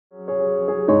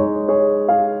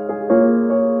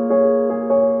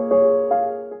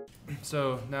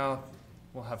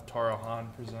have Tara Hahn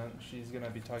present. She's going to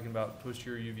be talking about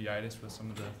posterior uveitis with some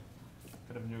of the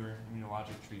kind of newer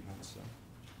immunologic treatments. So.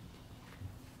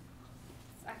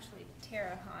 It's actually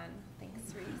Tara Hahn.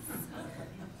 Thanks, Reese.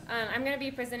 I'm going to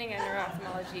be presenting a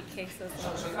neuro-ophthalmology case as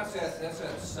well. So that's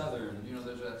that southern, you know,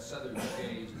 there's that southern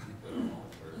shade that you put on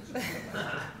first.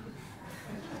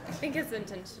 I think it's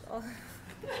intentional.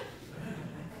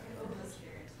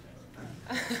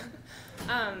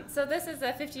 So this is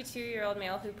a 52-year-old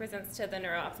male who presents to the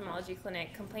neuro-ophthalmology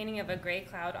clinic complaining of a gray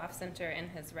cloud off-center in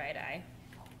his right eye.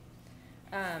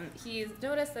 He's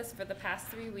noticed this for the past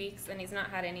 3 weeks, and he's not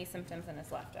had any symptoms in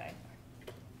his left eye.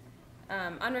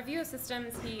 On review of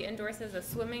systems, he endorses a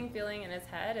swimming feeling in his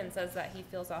head and says that he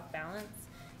feels off balance.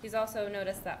 He's also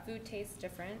noticed that food tastes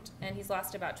different, and he's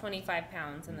lost about 25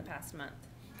 pounds in the past month.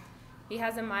 He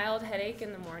has a mild headache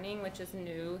in the morning, which is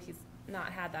new. He's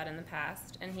not had that in the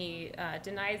past, and he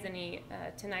denies any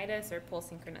tinnitus or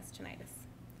pulse-synchronous tinnitus.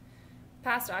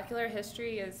 Past ocular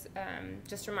history is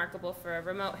just remarkable for a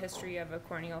remote history of a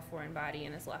corneal foreign body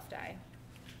in his left eye.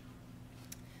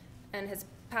 And his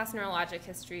past neurologic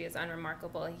history is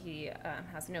unremarkable. He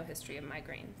has no history of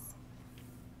migraines.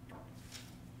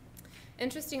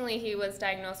 Interestingly, he was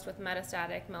diagnosed with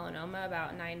metastatic melanoma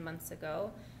about 9 months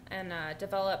ago and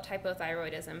developed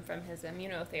hypothyroidism from his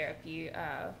immunotherapy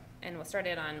and was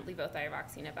started on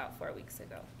levothyroxine about 4 weeks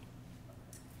ago.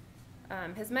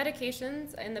 His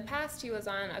medications, in the past he was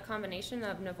on a combination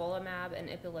of nivolumab and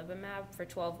ipilimumab for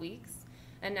 12 weeks,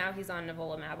 and now he's on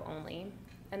nivolumab only,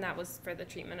 and that was for the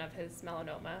treatment of his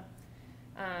melanoma.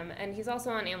 And he's also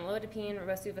on amlodipine,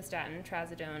 rosuvastatin,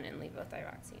 trazodone, and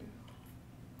levothyroxine.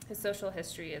 His social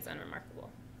history is unremarkable.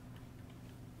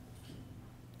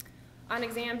 On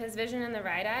exam, his vision in the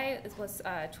right eye was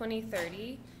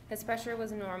 20/30. His pressure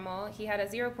was normal. He had a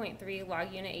 0.3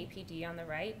 log unit APD on the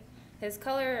right. His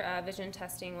color vision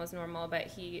testing was normal, but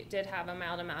he did have a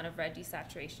mild amount of red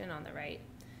desaturation on the right.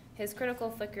 His critical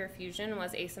flicker fusion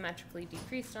was asymmetrically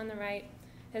decreased on the right.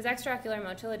 His extraocular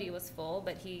motility was full,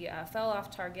 but he fell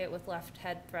off target with left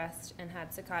head thrust and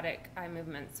had saccadic eye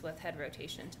movements with head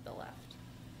rotation to the left.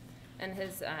 And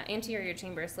his anterior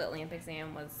chamber slit lamp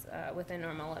exam was within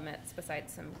normal limits,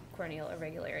 besides some corneal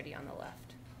irregularity on the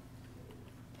left.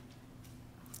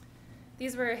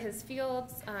 These were his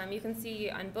fields. You can see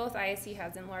on both eyes he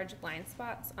has enlarged blind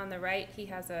spots. On the right, he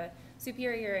has a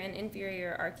superior and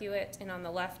inferior arcuate, and on the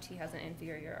left, he has an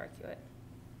inferior arcuate.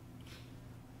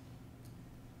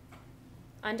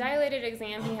 On dilated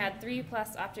exam, he had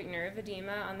 3+ optic nerve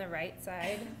edema on the right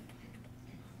side.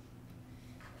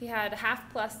 He had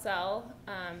half-plus cell,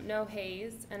 no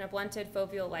haze, and a blunted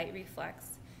foveal light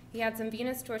reflex. He had some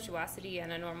venous tortuosity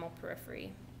and a normal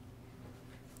periphery.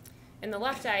 In the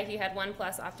left eye, he had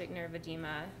 1+ optic nerve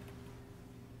edema,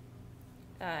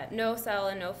 no cell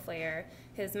and no flare.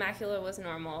 His macula was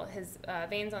normal. His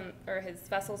his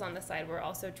vessels on the side were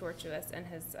also tortuous, and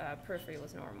his periphery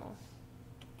was normal.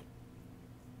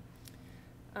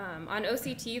 On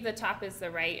OCT, the top is the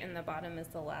right and the bottom is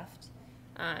the left.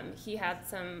 He had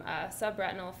some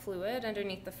subretinal fluid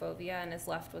underneath the fovea, and his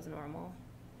left was normal.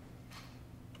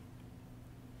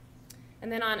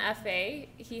 And then on FA,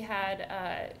 he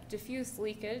had diffuse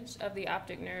leakage of the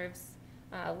optic nerves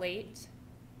late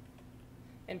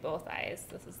in both eyes.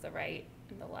 This is the right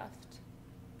and the left.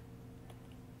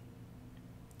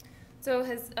 So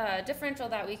his differential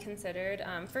that we considered,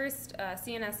 first,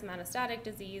 CNS metastatic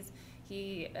disease.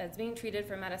 He is being treated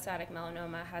for metastatic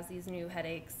melanoma, has these new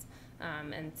headaches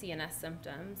and CNS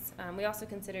symptoms. We also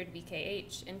considered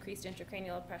VKH, increased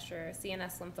intracranial pressure,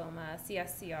 CNS lymphoma,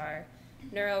 CSCR,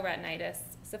 neuroretinitis,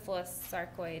 syphilis,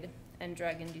 sarcoid, and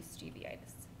drug-induced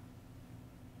uveitis.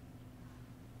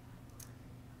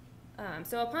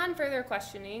 So upon further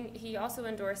questioning, he also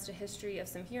endorsed a history of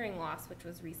some hearing loss, which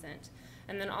was recent,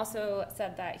 and then also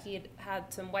said that he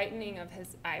had some whitening of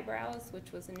his eyebrows,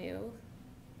 which was new.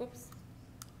 Whoops.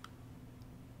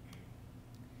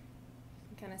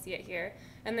 You can kind of see it here.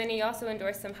 And then he also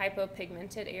endorsed some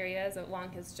hypopigmented areas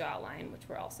along his jawline, which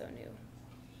were also new.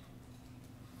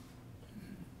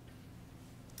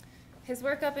 His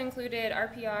workup included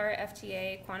RPR,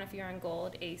 FTA, quantiferon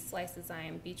gold, ACE,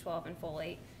 lysozyme, B12, and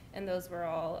folate, and those were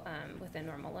all within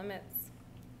normal limits.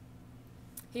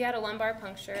 He had a lumbar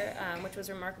puncture, which was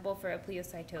remarkable for a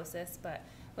pleocytosis, but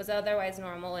was otherwise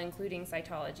normal, including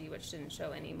cytology, which didn't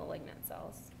show any malignant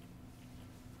cells.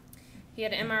 He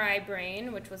had MRI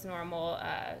brain, which was normal,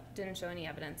 didn't show any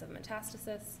evidence of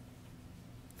metastasis.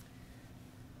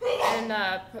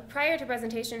 And prior to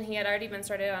presentation, he had already been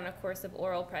started on a course of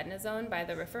oral prednisone by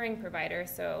the referring provider,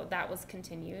 so that was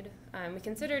continued. We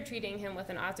considered treating him with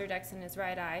an ozurdex in his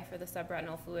right eye for the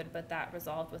subretinal fluid, but that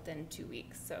resolved within 2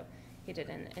 weeks, so he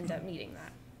didn't end up needing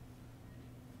that.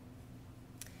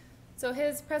 So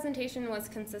his presentation was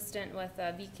consistent with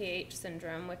VKH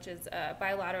syndrome, which is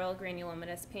bilateral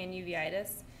granulomatous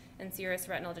panuveitis and serous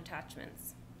retinal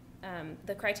detachments.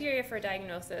 The criteria for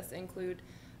diagnosis include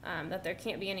that there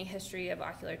can't be any history of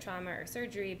ocular trauma or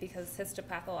surgery because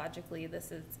histopathologically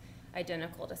this is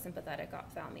identical to sympathetic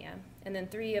ophthalmia. And then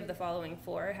 3 of the following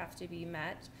 4 have to be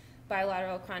met: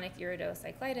 bilateral chronic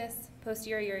iridocyclitis,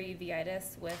 posterior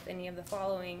uveitis with any of the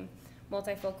following: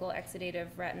 multifocal exudative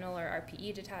retinal or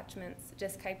RPE detachments,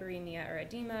 disc hyperemia or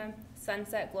edema,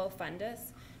 sunset glow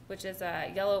fundus, which is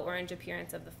a yellow-orange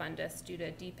appearance of the fundus due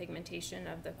to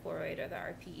depigmentation of the choroid or the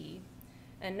RPE,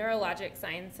 and neurologic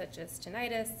signs such as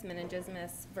tinnitus,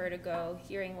 meningismus, vertigo,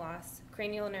 hearing loss,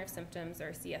 cranial nerve symptoms,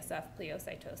 or CSF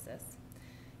pleocytosis,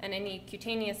 and any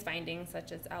cutaneous findings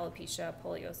such as alopecia,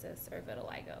 poliosis, or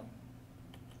vitiligo.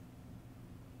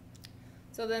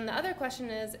 So then the other question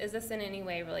is this in any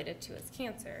way related to his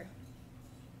cancer?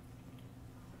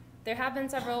 There have been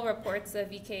several reports of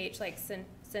VKH-like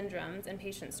syndromes in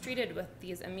patients treated with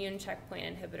these immune checkpoint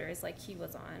inhibitors like he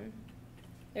was on.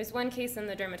 There's one case in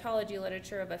the dermatology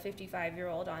literature of a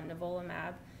 55-year-old on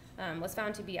nivolumab, was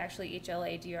found to be actually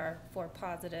HLA-DR4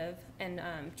 positive and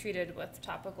treated with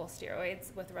topical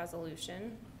steroids with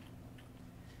resolution.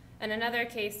 And another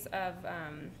case of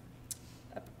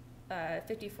a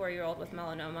 54-year-old with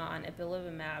melanoma on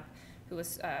ipilimumab who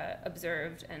was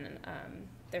observed and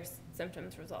their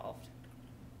symptoms resolved.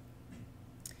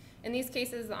 In these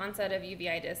cases, the onset of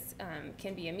uveitis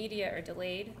can be immediate or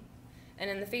delayed. And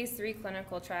in the phase 3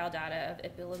 clinical trial data of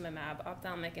ipilimumab,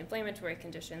 ophthalmic inflammatory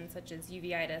conditions such as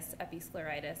uveitis,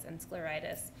 episcleritis, and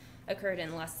scleritis occurred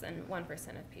in less than 1%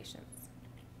 of patients.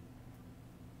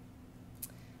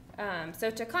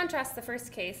 So to contrast the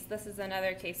first case, this is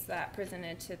another case that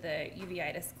presented to the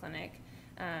uveitis clinic.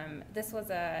 This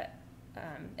was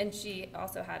and she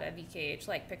also had a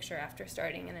VKH-like picture after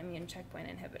starting an immune checkpoint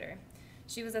inhibitor.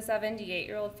 She was a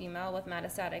 78-year-old female with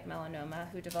metastatic melanoma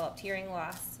who developed hearing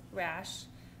loss, rash,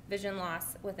 vision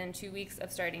loss within 2 weeks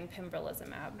of starting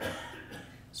pembrolizumab.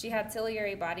 She had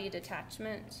ciliary body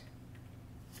detachment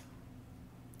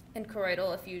and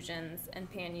choroidal effusions and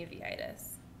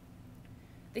panuveitis.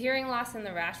 The hearing loss and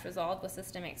the rash resolved with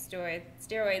systemic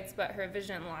steroids, but her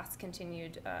vision loss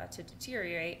continued to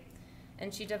deteriorate,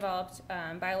 and she developed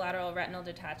bilateral retinal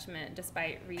detachment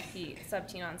despite repeat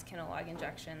subtenon's Kinalog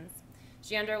injections.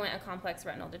 She underwent a complex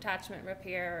retinal detachment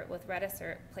repair with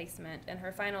Retisert placement, and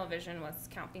her final vision was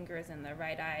count fingers in the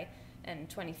right eye and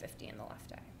 20/50 in the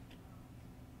left eye.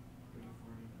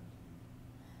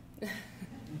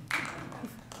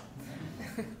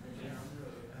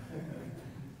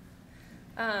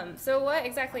 So what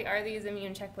exactly are these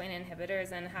immune checkpoint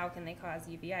inhibitors and how can they cause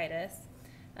uveitis?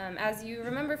 As you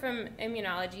remember from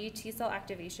immunology, T-cell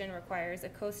activation requires a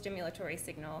co-stimulatory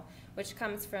signal, which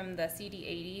comes from the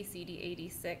CD80,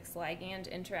 CD86 ligand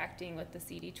interacting with the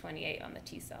CD28 on the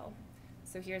T-cell.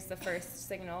 So here's the first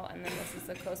signal, and then this is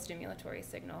the co-stimulatory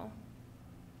signal.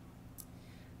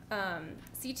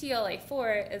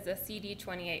 CTLA4 is a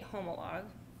CD28 homolog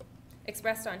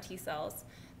expressed on T-cells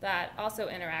that also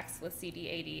interacts with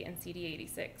CD80 and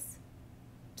CD86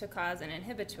 to cause an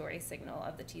inhibitory signal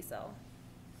of the T-cell.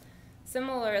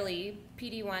 Similarly,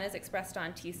 PD1 is expressed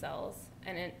on T cells,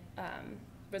 and it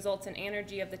results in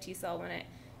anergy of the T cell when it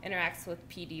interacts with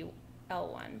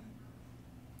PD-L1.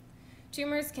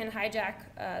 Tumors can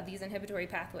hijack these inhibitory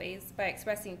pathways by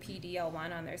expressing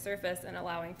PD-L1 on their surface and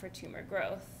allowing for tumor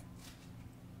growth.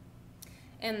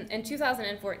 In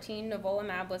 2014,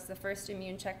 nivolumab was the first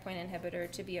immune checkpoint inhibitor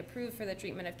to be approved for the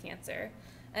treatment of cancer,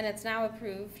 and it's now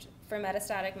approved for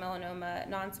metastatic melanoma,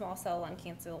 non-small cell lung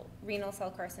cancer, renal cell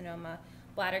carcinoma,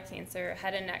 bladder cancer,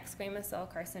 head and neck squamous cell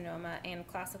carcinoma, and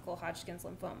classical Hodgkin's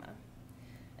lymphoma.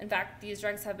 In fact, these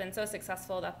drugs have been so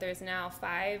successful that there's now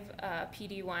 5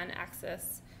 PD-1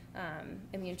 axis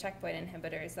immune checkpoint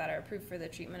inhibitors that are approved for the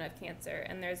treatment of cancer,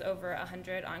 and there's over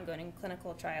 100 ongoing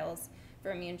clinical trials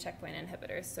for immune checkpoint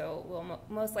inhibitors, so we'll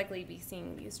most likely be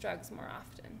seeing these drugs more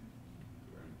often.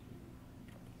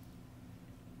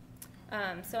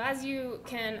 So as you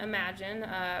can imagine,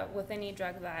 with any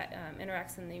drug that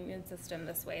interacts in the immune system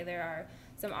this way, there are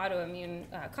some autoimmune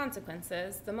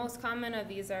consequences. The most common of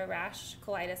these are rash,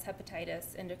 colitis,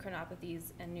 hepatitis,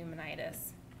 endocrinopathies, and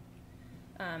pneumonitis.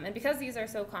 And because these are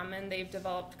so common, they've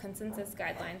developed consensus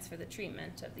guidelines for the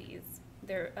treatment of these.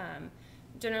 They're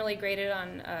generally graded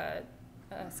on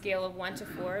a scale of 1 to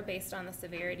 4 based on the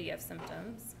severity of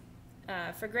symptoms.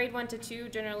 For grade 1 to 2,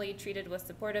 generally treated with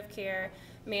supportive care,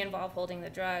 may involve holding the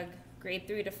drug. Grade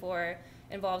 3 to 4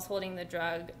 involves holding the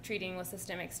drug, treating with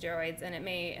systemic steroids, and it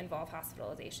may involve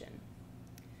hospitalization.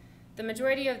 The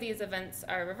majority of these events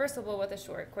are reversible with a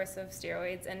short course of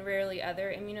steroids, and rarely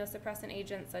other immunosuppressant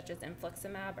agents such as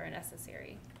infliximab are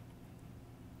necessary.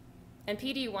 And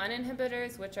PD-1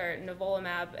 inhibitors, which are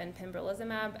nivolumab and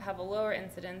pembrolizumab, have a lower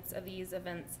incidence of these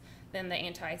events than the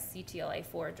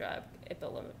anti-CTLA-4 drug,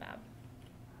 ipilimumab.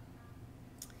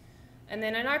 And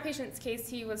then in our patient's case,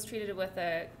 he was treated with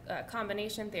a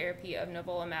combination therapy of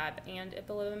nivolumab and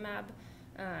ipilimumab,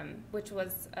 which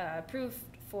was approved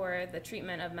for the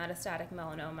treatment of metastatic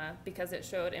melanoma because it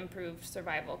showed improved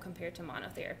survival compared to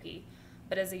monotherapy.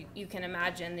 But as you can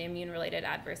imagine, the immune-related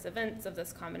adverse events of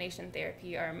this combination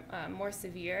therapy are more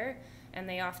severe, and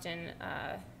they often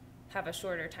have a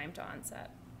shorter time to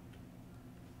onset.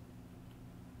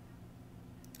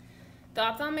 The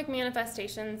ophthalmic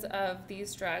manifestations of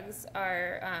these drugs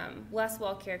are less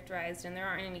well characterized, and there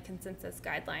aren't any consensus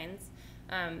guidelines.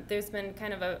 There's been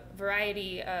kind of a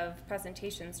variety of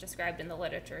presentations described in the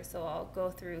literature, so I'll go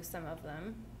through some of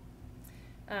them.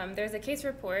 There's a case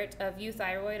report of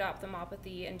euthyroid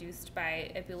ophthalmopathy induced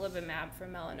by ipilimumab for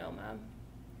melanoma,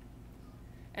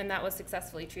 and that was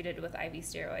successfully treated with IV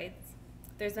steroids.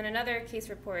 There's been another case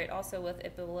report also with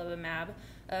ipilimumab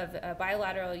of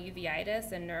bilateral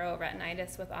uveitis and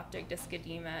neuroretinitis with optic disc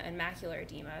edema and macular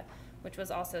edema, which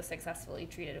was also successfully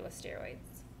treated with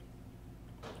steroids.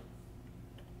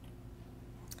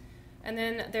 And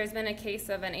then there's been a case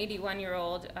of an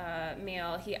 81-year-old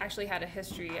male. He actually had a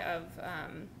history of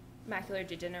macular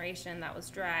degeneration that was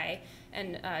dry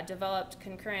and developed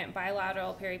concurrent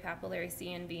bilateral peripapillary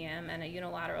CNVM and a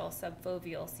unilateral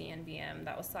subfoveal CNVM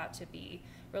that was thought to be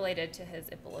related to his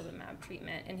ipilimumab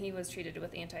treatment, and he was treated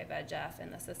with anti-VEGF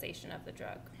and the cessation of the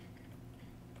drug.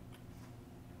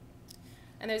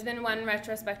 And there's been one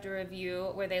retrospective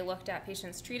review where they looked at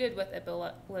patients treated with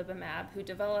ipilimumab who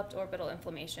developed orbital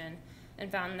inflammation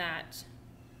and found that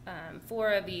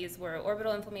 4 of these were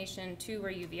orbital inflammation, 2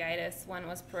 were uveitis, 1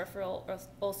 was peripheral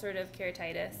ulcerative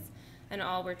keratitis, and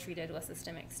all were treated with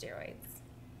systemic steroids.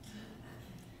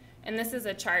 And this is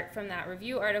a chart from that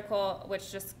review article,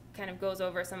 which just kind of goes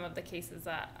over some of the cases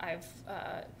that I've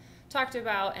talked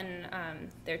about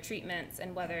and their treatments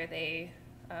and whether they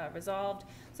resolved.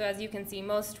 So as you can see,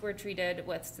 most were treated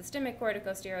with systemic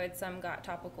corticosteroids, some got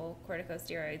topical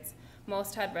corticosteroids,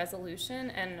 most had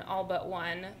resolution, and all but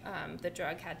 1, the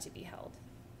drug had to be held.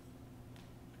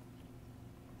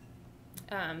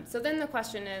 So then the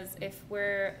question is, if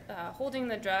we're holding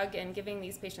the drug and giving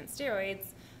these patients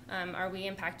steroids, are we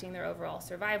impacting their overall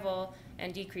survival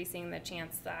and decreasing the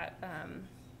chance that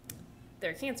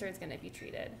their cancer is going to be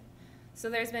treated? So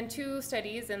there's been 2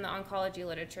 studies in the oncology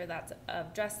literature that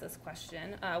addressed this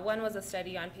question. One was a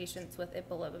study on patients with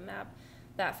ipilimumab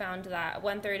that found that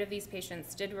 1/3 of these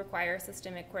patients did require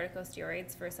systemic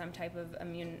corticosteroids for some type of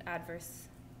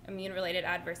immune-related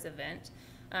adverse event,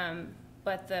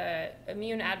 but the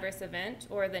immune adverse event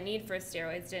or the need for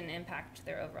steroids didn't impact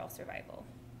their overall survival.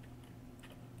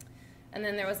 And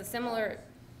then there was a similar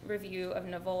review of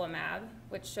nivolumab,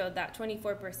 which showed that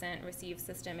 24% received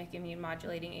systemic immune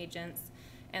modulating agents,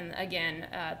 and again,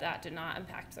 that did not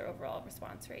impact their overall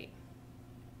response rate.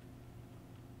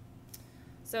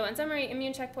 So in summary,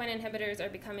 immune checkpoint inhibitors are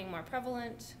becoming more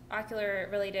prevalent.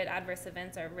 Ocular-related adverse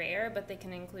events are rare, but they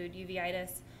can include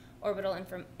uveitis, orbital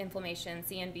inflammation,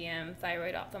 CNVM,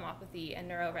 thyroid ophthalmopathy,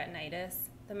 and neuroretinitis.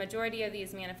 The majority of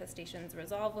these manifestations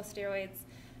resolve with steroids,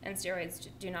 and steroids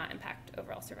do not impact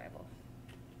overall survival.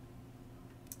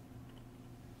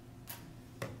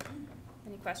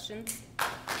 Any questions?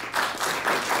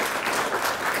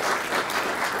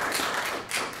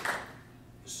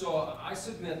 So I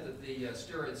submit that the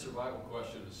steroid survival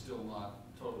question is still not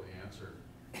totally answered.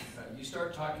 You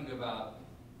start talking about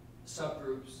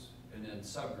subgroups and then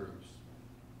subgroups,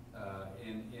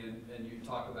 and you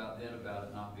talk about then about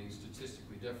it not being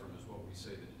statistically different is what we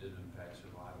say that it didn't impact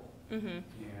survival. Mm-hmm.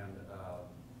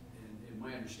 And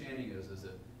my understanding is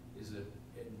that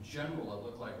in general it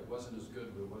looked like it wasn't as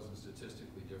good, but it wasn't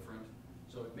statistically different.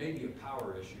 So it may be a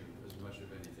power issue as much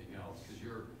as anything else, because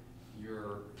you're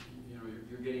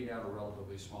getting down to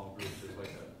relatively small groups. It's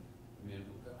like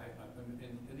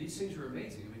and these things are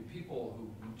amazing. I mean, people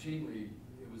who routinely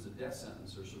it was a death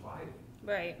sentence are surviving.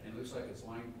 Right. And it looks like it's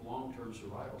long-term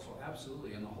survival. So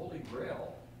absolutely, and the holy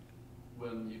grail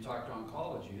when you talk to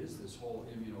oncology is this whole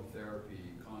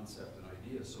immunotherapy concept and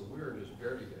idea. So we're just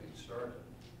barely getting started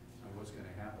on what's going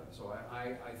to happen. So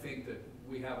I think that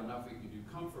we have enough we can do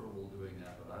comfortable doing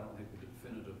that, but I don't think we could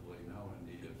definitively know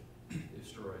indeed if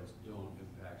steroids don't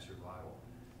impact survival.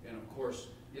 And of course,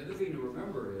 the other thing to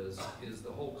remember is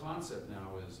the whole concept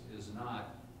now is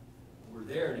not, we're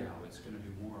there now, it's gonna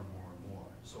do more and more and more.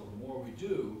 So the more we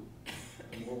do,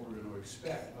 the more we're gonna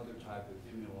expect other type of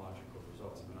immunological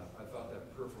results. I mean, I thought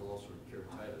that peripheral ulcerative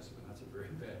keratitis, I mean, that's a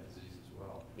very bad disease as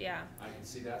well. Yeah. I can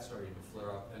see that starting to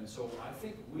flare up. And so I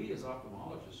think we as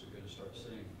ophthalmologists are gonna start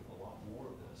seeing a lot more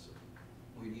of this.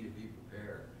 We need to be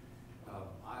prepared.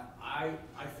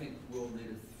 I think we'll need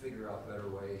to figure out better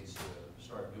ways to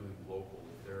start doing local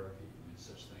therapy, I mean,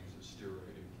 such things as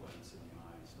steroid implants in the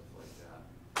eye and stuff like that,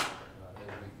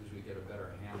 as we get a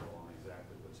better handle on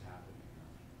exactly what's happening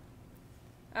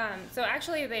here. So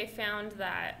actually they found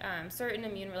that certain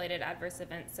immune-related adverse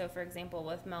events, so for example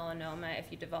with melanoma,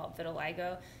 if you develop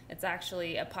vitiligo, it's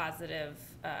actually a positive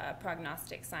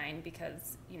prognostic sign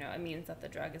because, you know, it means that the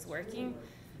drug is working.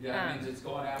 Yeah, it means it's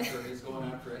going after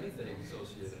anything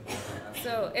associated with it.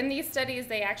 So in these studies,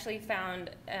 they actually found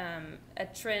a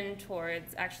trend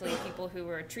towards actually people who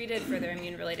were treated for their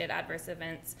immune-related adverse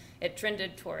events. It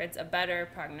trended towards a better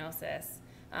prognosis.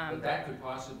 But that could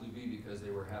possibly be because they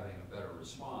were having a better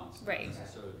response, right. Not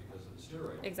necessarily because of the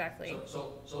steroid. Exactly.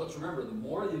 So let's remember, the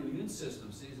more the immune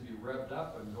system seems to be revved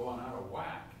up and going out of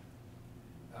whack.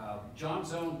 John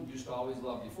Zone used to always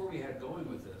love, before we had going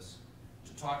with this,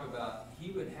 to talk about,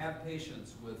 he would have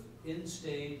patients with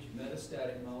in-stage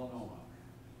metastatic melanoma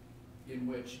in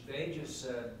which they just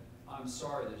said, I'm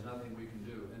sorry, there's nothing we can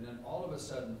do. And then all of a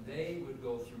sudden, they would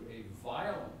go through a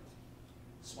violent,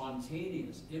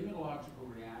 spontaneous immunological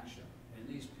reaction. And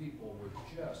these people were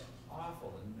just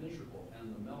awful and miserable,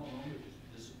 and the melanoma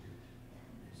just disappeared.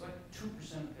 It's like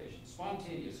 2% of patients,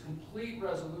 spontaneous, complete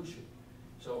resolution.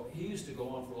 So he used to go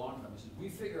on for a long time. He said, we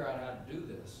figure out how to do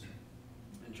this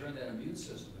and turn that immune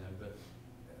system in, but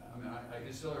I mean, I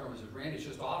can still remember, Randy, it's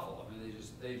just awful. I mean,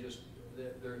 they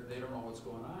don't know what's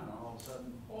going on, and all of a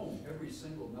sudden, boom, every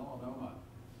single melanoma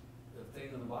thing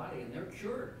in the body, and they're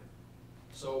cured.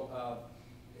 So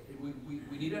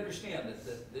we need to understand that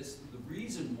the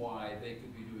reason why they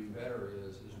could be doing better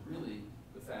is really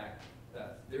the fact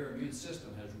that their immune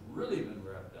system has really been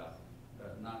revved up,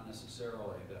 not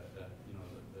necessarily that you know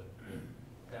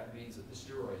that means that the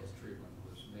steroids treatment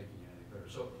was making it any better.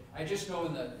 So I just know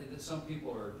that some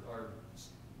people are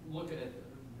looking at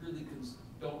really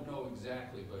don't know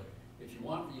exactly, but if you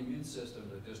want the immune system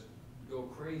to just go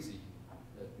crazy,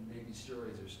 that maybe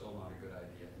steroids are still not a good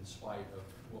idea in spite of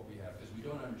what we have, because we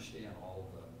don't understand all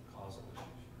of the causal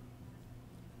issues.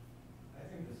 I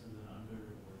think this is an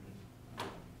underreported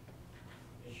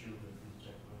issue with these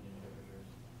checkpoint inhibitors.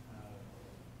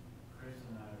 Chris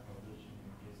and I are publishing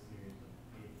a case series of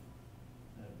 8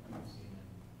 that we've seen in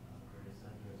various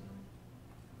centers, and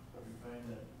we find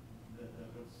that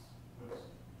what's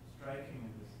striking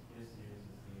in this case series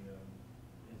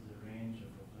is the range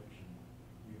of affliction.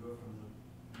 You go from the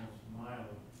most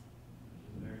mild, which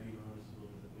is barely noticeable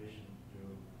to the patient, to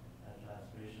that last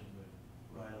patient with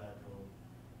bilateral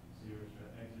serious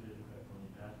exudate effect on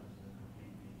detachments and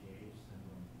complete BKH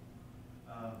syndrome.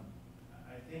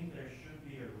 I think there should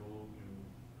be a role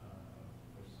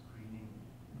for screening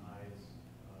eyes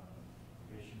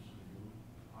patients who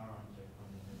are on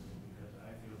checkpoint inhibitor, because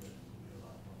I feel that it will be a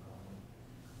lot more common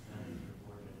than is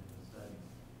reported in the studies.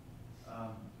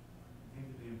 I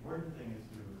think that the important thing is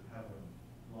to have a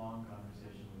long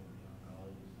conversation with the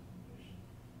oncologist and the patient,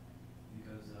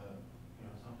 because you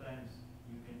know, sometimes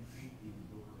you can treat these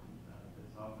locally.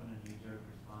 There's often a knee-jerk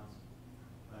response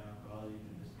by oncology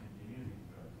to discontinue these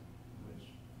drugs,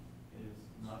 which is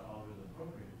not always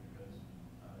appropriate, because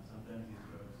sometimes these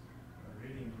drugs are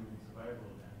really improving survival,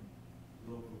 and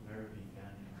local therapy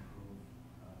can improve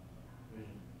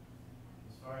vision.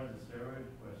 As far as the steroid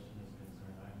question is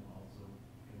concerned, I'm also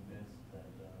convinced that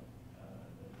that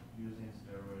using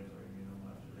steroids or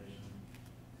immunomodulation,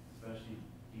 especially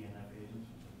DNF agents,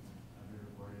 which have been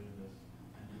reported in this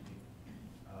entity,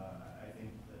 I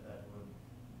think that would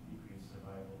decrease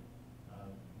survival.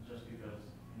 Just because,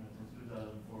 you know, since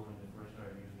 2004, when they first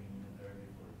started using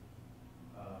immunotherapy for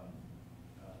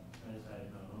metastatic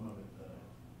melanoma with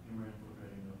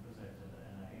tumor-infiltrating lymphocytes at the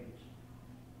NIH,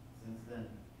 since then,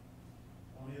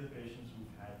 only the patients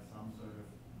who've had some sort of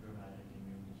dramatic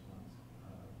immune response,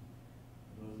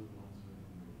 those are the ones who are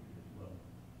doing really, really well.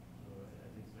 So I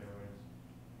think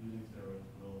using steroids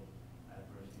will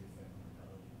adversely affect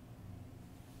mortality.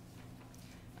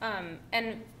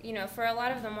 And you know, for a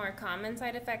lot of the more common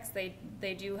side effects,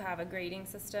 they do have a grading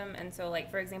system. And so,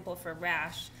 like for example, for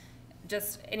rash,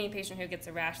 just any patient who gets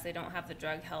a rash, they don't have the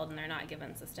drug held and they're not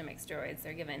given systemic steroids.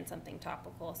 They're given something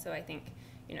topical. So I think,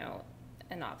 you know,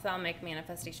 an ophthalmic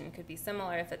manifestation could be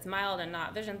similar if it's mild and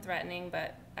not vision threatening,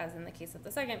 but as in the case of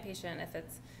the second patient, if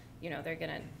it's, they're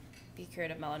gonna be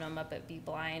cured of melanoma but be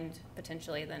blind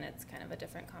potentially, then it's kind of a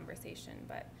different conversation.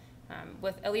 But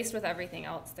at least with everything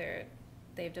else,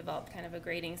 they've developed kind of a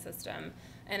grading system.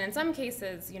 And in some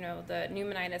cases, the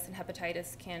pneumonitis and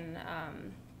hepatitis can,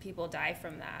 people die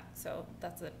from that. So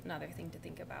that's another thing to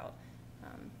think about.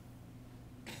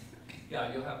 Yeah,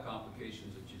 you'll have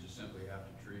complications that you just simply have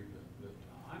to treat, but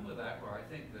I'm with Akbar. I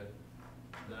think that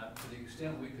to the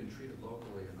extent we can treat it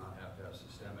locally and not have to have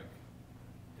systemic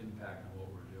impact on what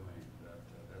we're doing,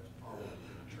 that's probably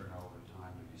going to turn out over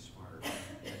time to be smarter.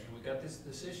 And we got this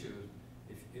issue.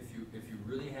 If you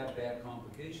really have bad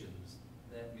complications,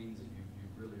 that means that you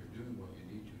really are doing what you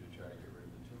need to try to get rid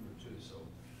of the tumor too. So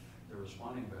they're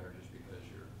responding better just because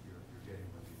you're getting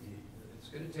what you need.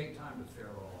 It's going to take time to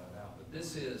ferret all that out, but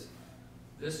this is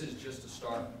just a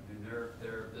start. I mean,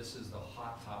 this is the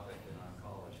hot topic in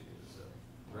oncology, is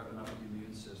revving up the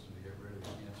immune system to get rid of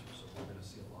the cancer. So we're going to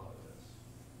see a lot of this.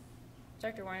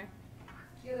 Dr. Warner?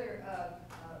 The other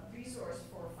resource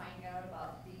for finding out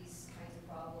about these kinds of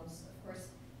problems, of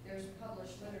course, there's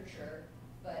published literature,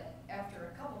 but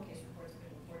after a couple of case reports have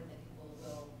been reported, that people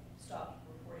will stop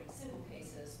reporting single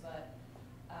cases. But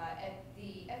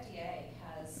the FDA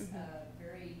has a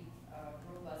very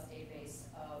robust database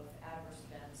of adverse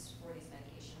events for these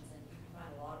medications, and you can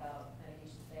find a lot about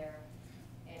medications there.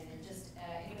 And then just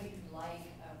anybody who'd like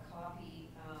a copy,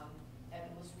 at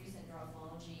the most recent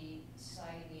Neuro-Ophthalmology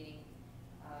Society meeting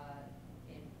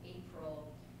in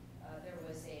April, there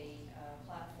was a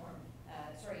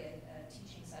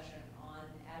teaching session on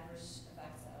adverse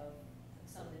effects of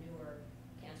some of the newer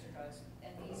cancer drugs,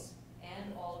 and these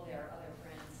and all of their other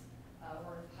friends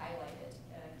were highlighted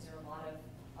because there are a lot of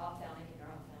ophthalmic and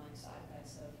neuro-ophthalmic side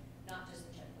effects of not just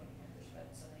the checkpoint inhibitors, but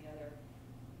some of the other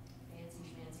fancy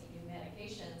schmancy new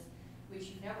medications which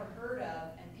you've never heard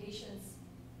of,